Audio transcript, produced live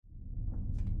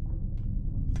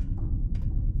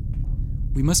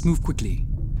We must move quickly.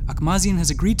 Akmazian has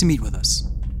agreed to meet with us,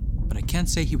 but I can't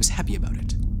say he was happy about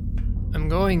it. I'm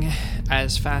going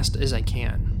as fast as I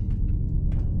can.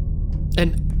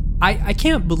 And I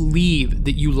can't believe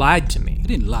that you lied to me. I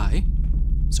didn't lie,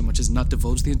 so much as not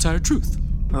divulge the entire truth.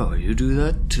 Oh, you do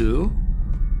that too?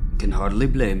 Can hardly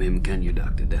blame him, can you,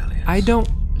 Dr. Dalias? I don't,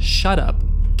 shut up,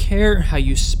 care how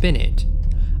you spin it.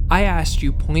 I asked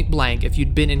you point blank if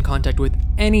you'd been in contact with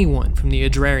anyone from the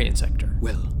Adrarian sector.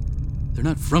 Well, they're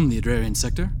not from the Adrarian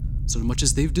sector, so much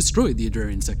as they've destroyed the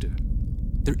Adrarian sector.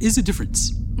 There is a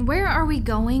difference. Where are we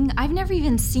going? I've never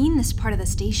even seen this part of the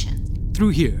station. Through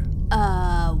here.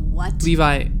 What?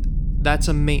 Levi, that's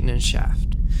a maintenance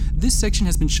shaft. This section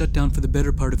has been shut down for the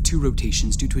better part of 2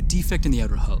 rotations due to a defect in the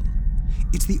outer hull.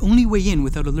 It's the only way in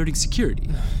without alerting security.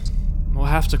 We'll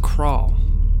have to crawl.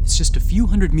 It's just a few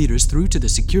hundred meters through to the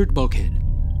secured bulkhead.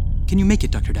 Can you make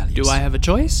it, Dr. Dalias? Do I have a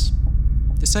choice?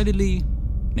 Decidedly,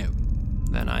 no.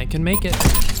 Then I can make it.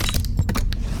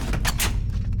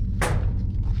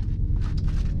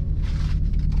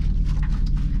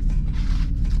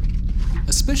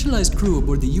 A specialized crew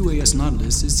aboard the UAS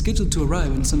Nautilus is scheduled to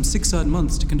arrive in some 6 odd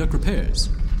months to conduct repairs.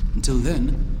 Until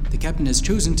then, the captain has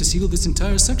chosen to seal this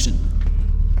entire section.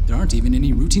 There aren't even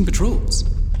any routine patrols.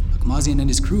 Akmazian and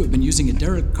his crew have been using a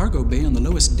derelict cargo bay on the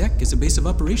lowest deck as a base of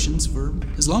operations for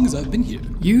as long as I've been here.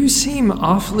 You seem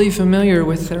awfully familiar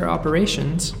with their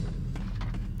operations.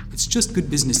 It's just good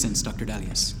business sense, Dr.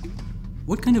 Dalias.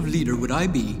 What kind of leader would I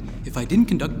be if I didn't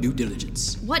conduct due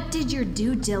diligence? What did your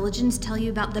due diligence tell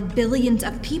you about the billions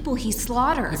of people he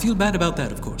slaughtered? I feel bad about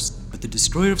that, of course, but the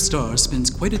Destroyer of Stars spins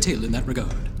quite a tale in that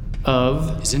regard.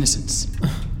 Of? His innocence.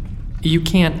 You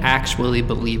can't actually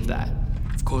believe that.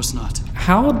 Of course not.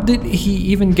 How did he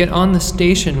even get on the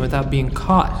station without being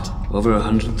caught? Over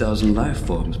 100,000 life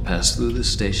forms pass through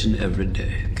this station every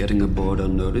day. Getting aboard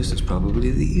unnoticed is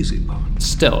probably the easy part.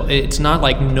 Still, it's not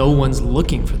like no one's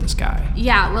looking for this guy.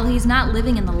 Yeah, well, he's not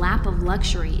living in the lap of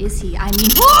luxury, is he? I mean,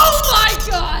 oh my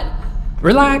god!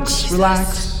 Relax, Jesus.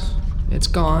 relax. It's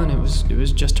gone. It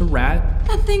was just a rat.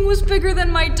 That thing was bigger than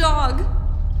my dog.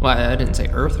 Well, I didn't say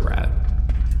earth rat.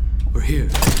 We're here.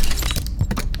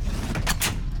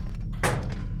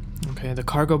 Okay, the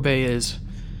cargo bay is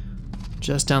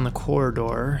just down the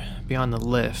corridor, beyond the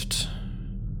lift.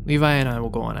 Levi and I will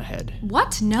go on ahead.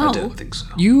 What? No. I don't think so.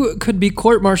 You could be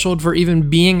court-martialed for even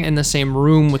being in the same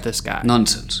room with this guy.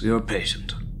 Nonsense. You're a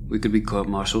patient. We could be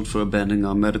court-martialed for abandoning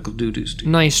our medical duties to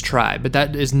you. Nice try, but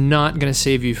that is not going to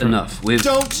save you from... Enough.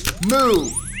 Don't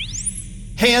move!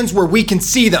 Hands where we can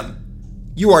see them!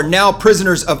 You are now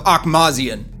prisoners of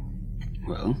Akmazian.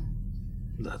 Well,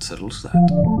 that settles that.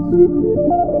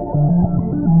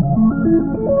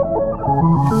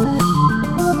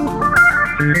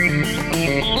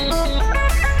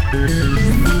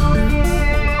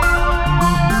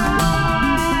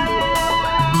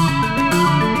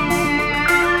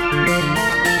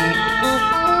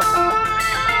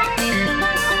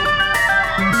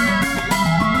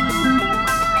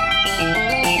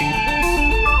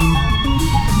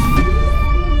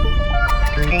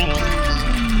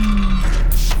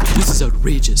 This is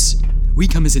outrageous. We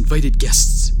come as invited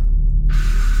guests.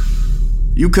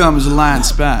 You come as alliance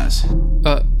spies.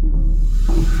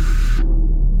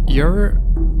 You're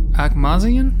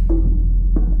Akmazian?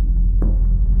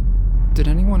 Did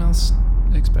anyone else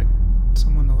expect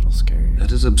someone a little scary?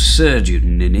 That is absurd, you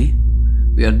ninny.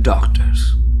 We are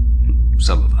doctors.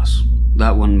 Some of us.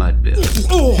 That one might be.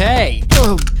 Hey!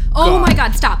 Oh my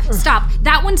god, stop.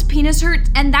 That one's penis hurt,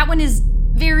 and that one is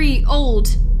very old.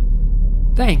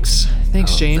 Thanks,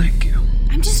 Jane. Thank you.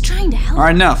 I'm just trying to help. All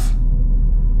right, enough.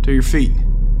 To your feet.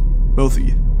 Both of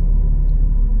you.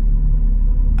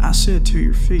 I said to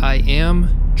your feet. I am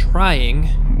trying.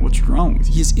 What's wrong with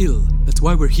you? He is ill. That's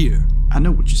why we're here. I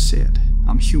know what you said.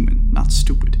 I'm human, not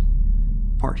stupid.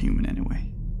 Part human,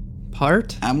 anyway.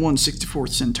 Part? I'm 164th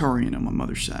Centaurian on my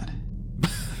mother's side.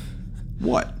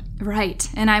 What? Right,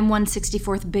 and I'm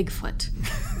 164th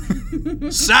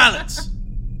Bigfoot. Silence!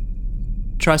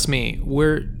 Trust me,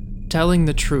 we're telling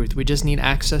the truth. We just need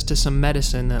access to some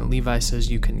medicine that Levi says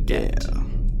you can get. Yeah.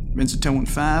 Vincitoin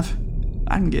 5?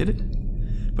 I can get it.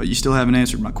 But you still haven't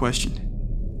answered my question.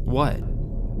 What?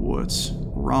 What's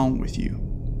wrong with you?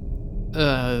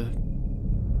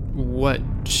 What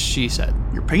she said.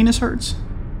 Your penis hurts?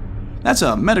 That's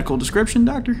a medical description,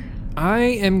 doctor? I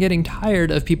am getting tired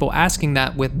of people asking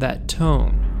that with that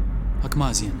tone.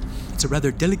 Akmazian, it's a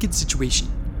rather delicate situation.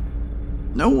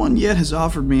 No one yet has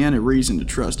offered me any reason to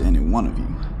trust any one of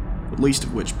you. The least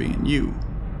of which being you,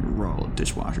 your raw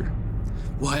dishwasher.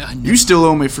 Why, I never... You still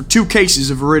owe me for 2 cases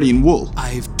of Viridian wool.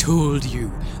 I've told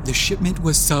you, the shipment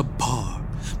was subpar.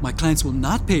 My clients will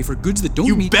not pay for goods that don't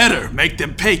You meet... better make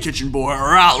them pay, kitchen boy,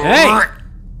 or I'll... Hey!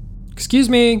 Excuse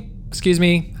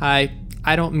me. Hi.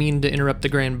 I don't mean to interrupt the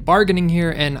grand bargaining here,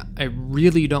 and I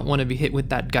really don't want to be hit with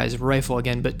that guy's rifle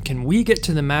again, but can we get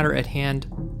to the matter at hand?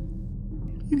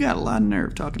 You got a lot of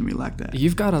nerve talking to me like that.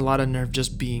 You've got a lot of nerve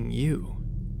just being you.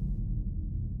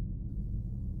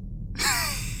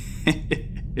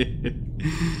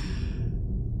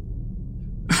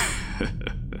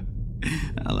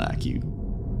 I like you,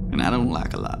 and I don't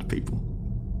like a lot of people.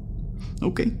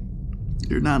 Okay,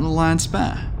 you're not an Alliance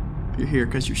spy. You're here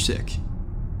because you're sick.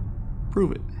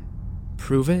 Prove it.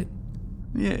 Prove it?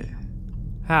 Yeah,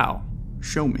 How?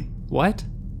 show me. What?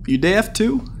 You deaf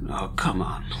too? Oh, come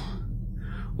on.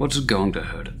 What's going to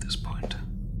hurt at this point?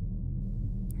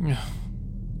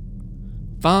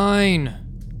 Fine.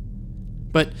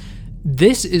 But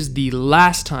this is the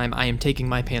last time I am taking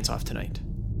my pants off tonight.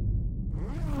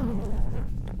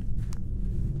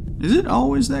 Is it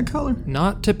always that color?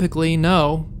 Not typically,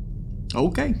 no.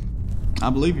 Okay, I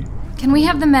believe you. Can we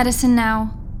have the medicine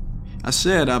now? I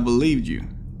said I believed you.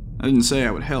 I didn't say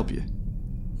I would help you.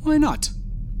 Why not?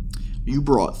 You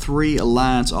brought 3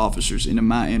 Alliance officers into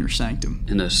my inner sanctum.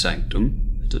 In a sanctum?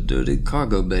 It's a dirty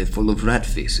cargo bay full of rat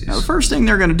feces. Now, the first thing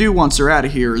they're gonna do once they're out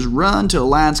of here is run to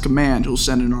Alliance Command, who'll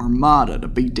send an armada to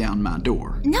beat down my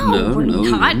door. No, we're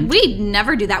not. We'd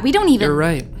never do that. We don't even... You're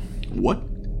right. What?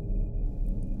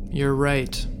 You're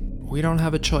right. We don't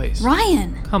have a choice.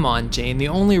 Ryan! Come on, Jane. The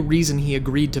only reason he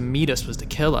agreed to meet us was to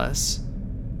kill us.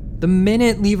 The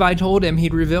minute Levi told him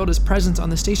he'd revealed his presence on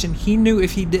the station, he knew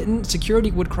if he didn't,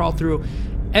 security would crawl through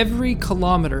every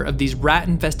kilometer of these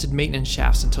rat-infested maintenance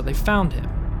shafts until they found him.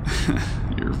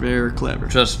 You're very clever.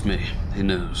 Trust me, he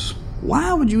knows.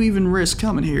 Why would you even risk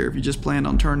coming here if you just planned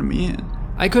on turning me in?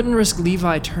 I couldn't risk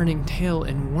Levi turning tail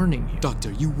and warning you.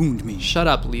 Doctor, you wound me. Shut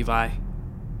up, Levi.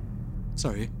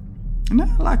 Sorry. And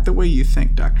I like the way you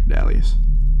think, Dr. Dalias.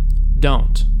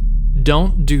 Don't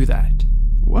do that.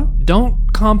 What?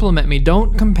 Don't compliment me.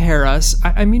 Don't compare us.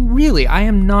 I mean, really, I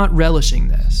am not relishing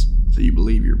this. So you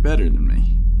believe you're better than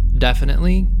me?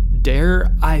 Definitely.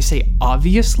 Dare I say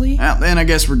obviously? Well, then I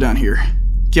guess we're done here.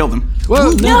 Kill them.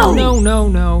 Whoa,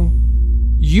 no.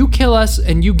 You kill us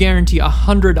and you guarantee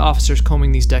 100 officers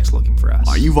combing these decks looking for us.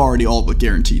 Oh, you've already all but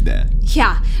guaranteed that.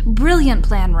 Yeah, brilliant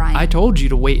plan, Ryan. I told you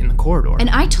to wait in the corridor. And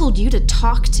I told you to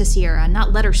talk to Sierra,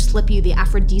 not let her slip you the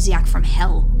aphrodisiac from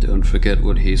hell. Don't forget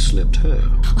what he slipped her.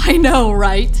 I know,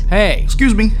 right? Hey,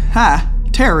 Excuse me. Hi.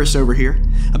 Terrorists over here.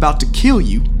 About to kill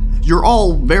you. You're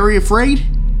all very afraid?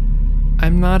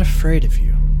 I'm not afraid of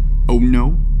you. Oh,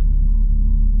 no?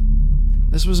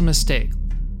 This was a mistake.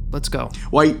 Let's go.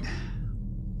 Wait.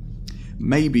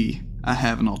 Maybe I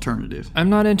have an alternative. I'm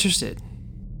not interested.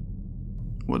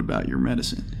 What about your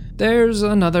medicine? There's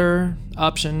another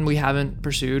option we haven't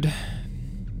pursued.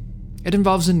 It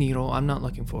involves a needle. I'm not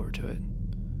looking forward to it.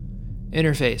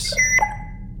 Interface.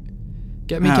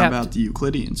 Get me How capped. about the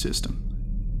Euclidean system?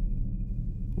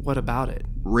 What about it?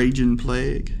 Raging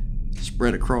plague,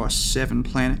 spread across 7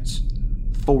 planets,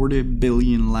 40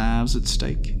 billion lives at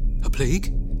stake. A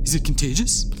plague? Is it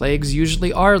contagious? Plagues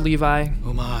usually are, Levi.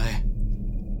 Oh my.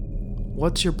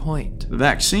 What's your point? The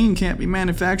vaccine can't be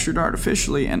manufactured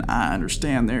artificially, and I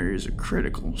understand there is a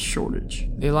critical shortage.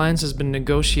 The Alliance has been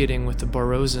negotiating with the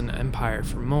Borosian Empire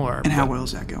for more. And how well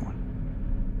is that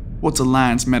going? What's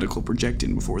Alliance Medical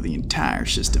projecting before the entire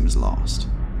system is lost?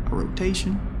 A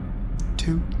rotation?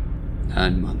 2?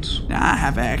 9 months. Now, I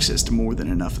have access to more than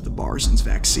enough of the Borosian's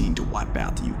vaccine to wipe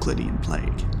out the Euclidean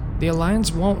plague. The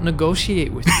Alliance won't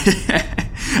negotiate with you.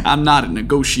 I'm not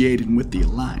negotiating with the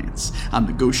Alliance. I'm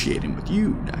negotiating with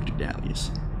you, Dr.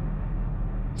 Dalias.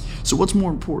 So what's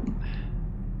more important?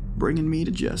 Bringing me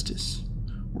to justice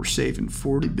or saving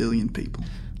 40 billion people?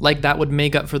 Like that would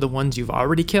make up for the ones you've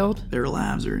already killed? Their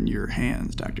lives are in your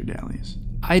hands, Dr. Dalias.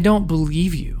 I don't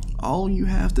believe you. All you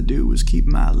have to do is keep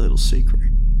my little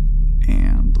secret.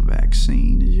 And the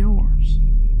vaccine is yours.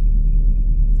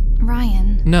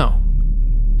 Ryan. No.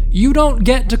 You don't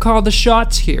get to call the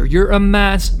shots here. You're a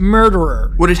mass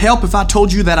murderer. Would it help if I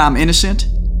told you that I'm innocent?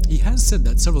 He has said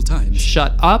that several times.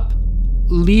 Shut up,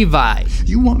 Levi.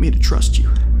 You want me to trust you.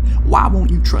 Why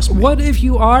won't you trust me? What if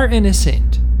you are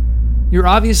innocent? You're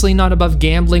obviously not above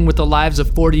gambling with the lives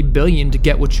of 40 billion to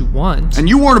get what you want. And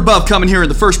you weren't above coming here in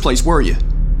the first place, were you?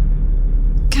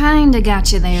 Kinda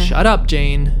got you there. Shut up,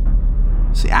 Jane.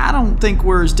 See, I don't think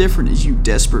we're as different as you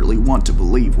desperately want to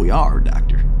believe we are,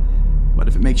 Doctor. But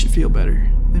if it makes you feel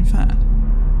better, then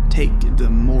fine. Take the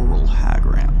moral high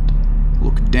ground.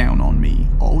 Look down on me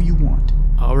all you want.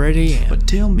 Already am. But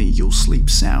tell me you'll sleep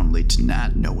soundly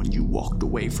tonight knowing you walked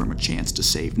away from a chance to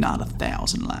save not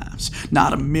 1,000 lives,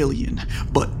 not 1,000,000,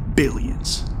 but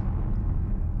billions.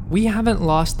 We haven't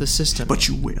lost the system. But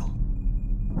you will.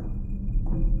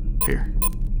 Here.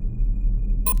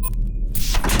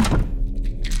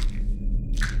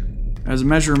 As a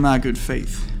measure of my good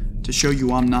faith, to show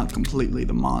you I'm not completely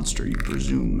the monster you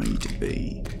presume me to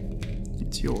be,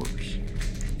 it's yours.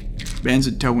 Band's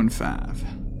at toe in 5.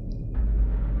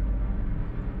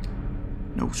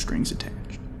 No strings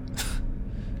attached.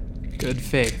 Good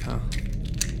faith, huh?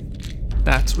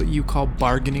 That's what you call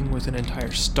bargaining with an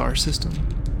entire star system?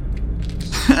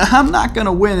 I'm not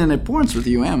gonna win any points with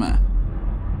you, am I?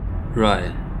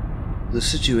 Ryan, the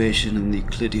situation in the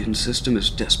Euclidean system is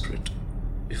desperate.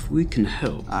 If we can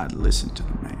help, I'd listen to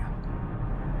the man.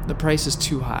 The price is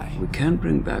too high. we can't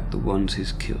bring back the ones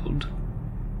he's killed,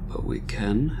 but we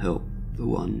can help the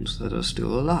ones that are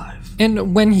still alive.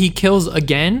 And when he kills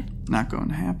again? Not going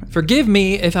to happen. Forgive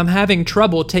me if I'm having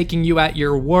trouble taking you at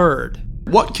your word.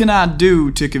 What can I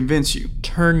do to convince you?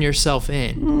 Turn yourself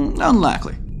in.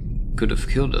 Unlikely. Could have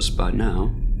killed us by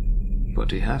now,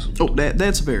 but he hasn't. Oh,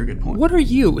 that's a very good point. What are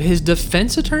you, his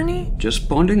defense attorney? Just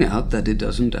pointing out that it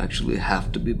doesn't actually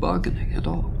have to be bargaining at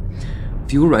all.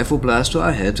 Few rifle blasts to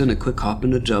our heads and a quick hop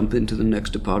and a jump into the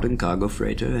next departing cargo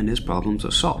freighter and his problems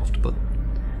are solved, but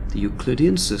the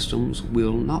Euclidean systems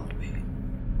will not be.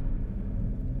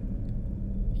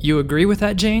 You agree with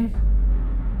that, Jane?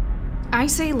 I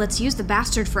say let's use the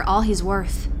bastard for all he's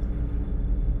worth.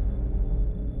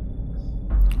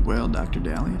 Well, Dr.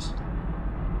 Dalias,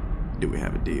 do we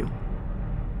have a deal?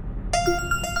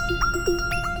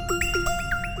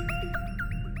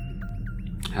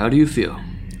 How do you feel?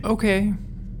 Okay.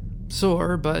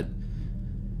 Sore, but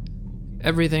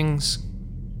everything's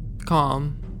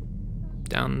calm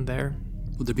down there.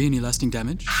 Will there be any lasting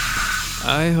damage?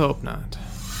 I hope not.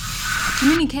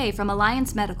 Communique from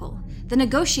Alliance Medical. The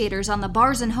negotiators on the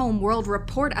Bars and Home world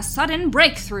report a sudden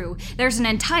breakthrough. There's an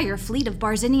entire fleet of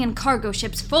Barzinian cargo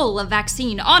ships full of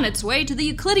vaccine on its way to the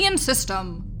Euclidean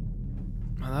system.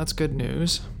 Well, that's good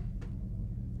news.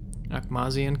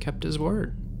 Akmazian kept his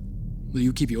word. Will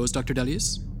you keep yours, Dr.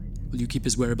 Dalias? Will you keep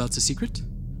his whereabouts a secret?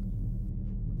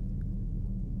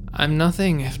 I'm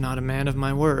nothing if not a man of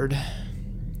my word.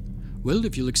 Well,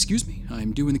 if you'll excuse me,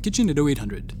 I'm due in the kitchen at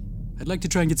 0800. I'd like to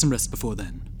try and get some rest before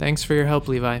then. Thanks for your help,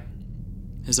 Levi.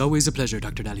 As always, a pleasure,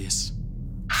 Dr. Dalias.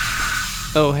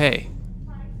 Oh, hey.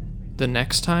 The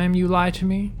next time you lie to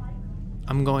me,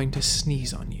 I'm going to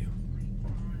sneeze on you.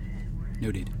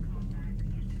 Noted.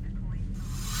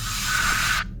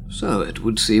 So it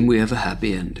would seem we have a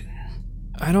happy ending.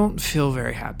 I don't feel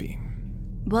very happy.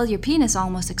 Well, your penis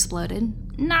almost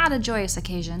exploded. Not a joyous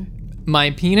occasion.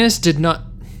 My penis did not...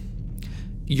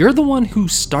 You're the one who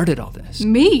started all this.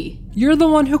 Me? You're the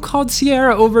one who called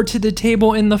Sierra over to the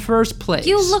table in the first place.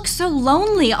 You look so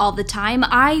lonely all the time.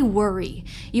 I worry.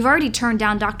 You've already turned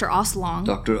down Dr. Oslong.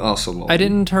 Dr. Ocelot. I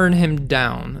didn't turn him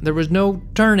down. There was no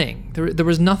turning. There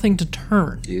was nothing to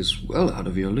turn. He's well out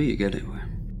of your league anyway.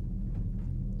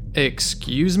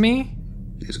 Excuse me?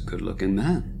 He's a good-looking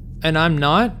man. And I'm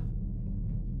not?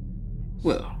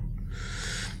 Well,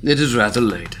 it is rather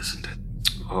late, isn't it?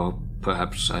 Or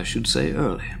perhaps I should say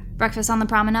early. Breakfast on the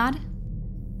promenade?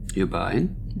 You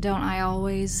buying? Don't I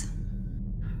always?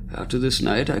 After this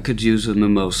night, I could use a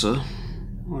mimosa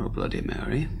or a Bloody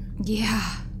Mary.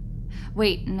 Yeah.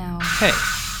 Wait, no. Hey.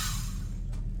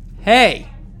 Hey!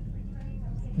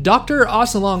 Dr.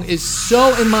 Ocelong is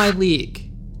so in my league.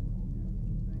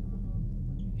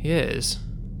 He is.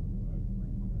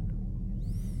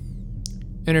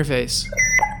 Interface.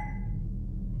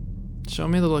 Show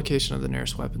me the location of the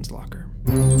nearest weapons locker.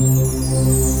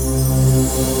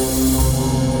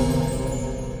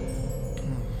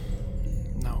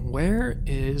 Now, where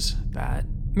is that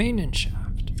maintenance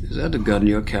shaft? Is that a gun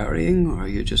you're carrying, or are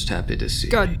you just happy to see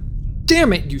me? God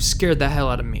damn it, you scared the hell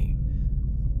out of me.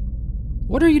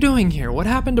 What are you doing here? What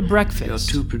happened to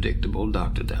breakfast? You're too predictable,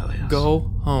 Dr. Dalias.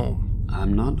 Go home.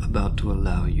 I'm not about to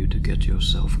allow you to get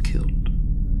yourself killed.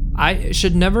 I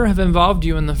should never have involved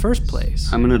you in the first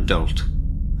place, I'm an adult.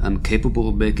 I'm capable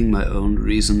of making my own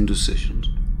reasoned decisions.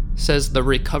 says the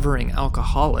recovering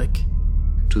alcoholic.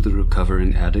 To the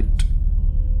recovering addict,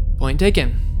 Point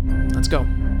taken. Let's go.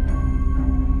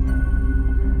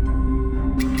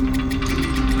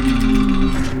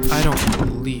 I don't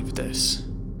believe this.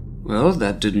 well,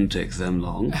 that didn't take them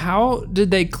long. How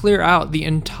did they clear out the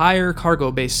entire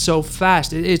cargo base so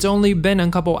fast? It's only been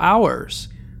a couple hours.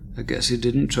 I guess he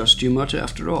didn't trust you much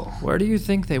after all. Where do you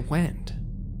think they went?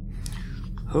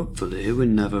 Hopefully, we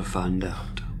never find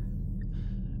out.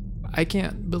 I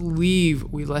can't believe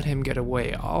we let him get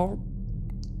away.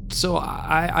 So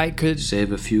I could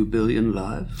Save a few billion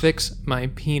lives? fix my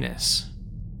penis.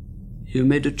 You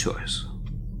made a choice.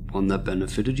 One that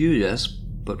benefited you, yes,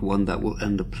 but one that will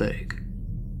end a plague.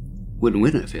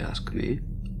 Win-win, if you ask me.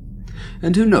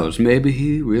 And who knows, maybe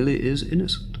he really is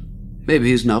innocent. Maybe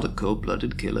he's not a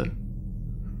cold-blooded killer.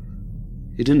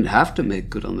 He didn't have to make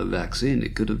good on the vaccine. He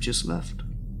could have just left.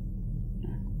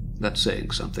 That's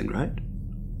saying something, right?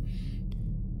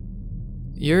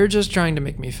 You're just trying to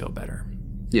make me feel better.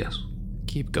 Yes.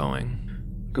 Keep going.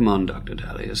 Come on, Dr.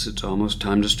 Dalias. It's almost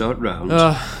time to start rounds.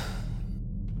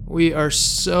 We are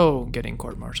so getting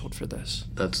court-martialed for this.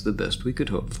 That's the best we could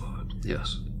hope for,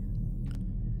 yes.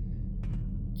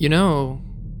 You know,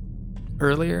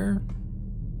 earlier,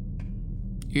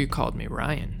 you called me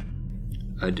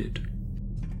Ryan. I did.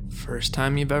 First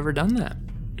time you've ever done that.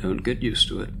 Don't get used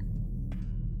to it.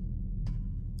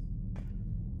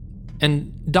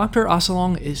 And Dr.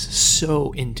 Asalong is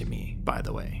so into me, by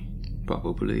the way.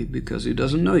 Probably because he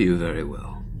doesn't know you very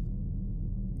well.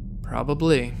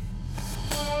 Probably.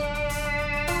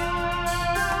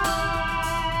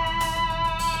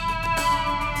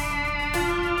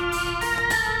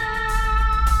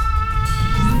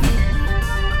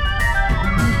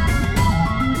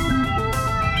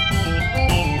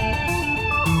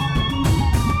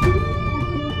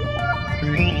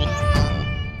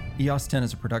 EOS 10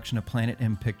 is a production of Planet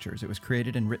M Pictures. It was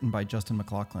created and written by Justin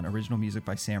McLachlan. Original music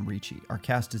by Sam Ricci. Our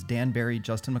cast is Dan Barry,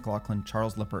 Justin McLachlan,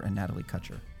 Charles Lipper, and Natalie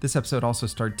Cutcher. This episode also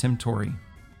starred Tim Torre.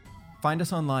 Find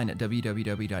us online at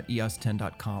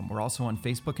www.eos10.com. We're also on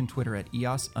Facebook and Twitter at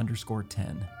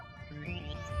EOS_10.